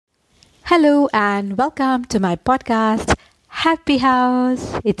Hello and welcome to my podcast, Happy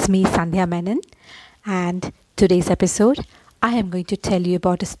House. It's me, Sandhya Menon, and today's episode, I am going to tell you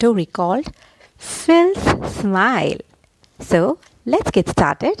about a story called Phil's Smile. So, let's get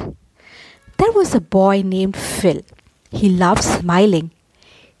started. There was a boy named Phil. He loved smiling.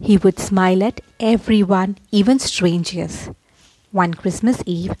 He would smile at everyone, even strangers. One Christmas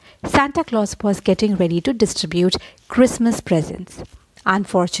Eve, Santa Claus was getting ready to distribute Christmas presents.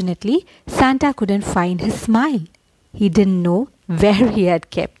 Unfortunately, Santa couldn't find his smile. He didn't know where he had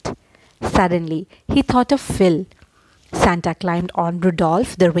kept. Suddenly, he thought of Phil. Santa climbed on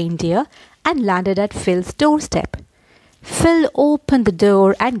Rudolph the reindeer and landed at Phil's doorstep. Phil opened the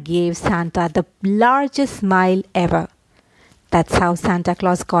door and gave Santa the largest smile ever. That's how Santa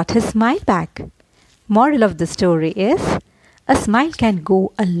Claus got his smile back. Moral of the story is, a smile can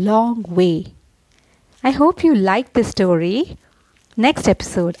go a long way. I hope you liked this story. Next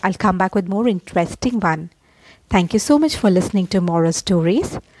episode, I'll come back with more interesting one. Thank you so much for listening to Moral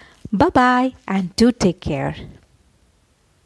Stories. Bye-bye and do take care.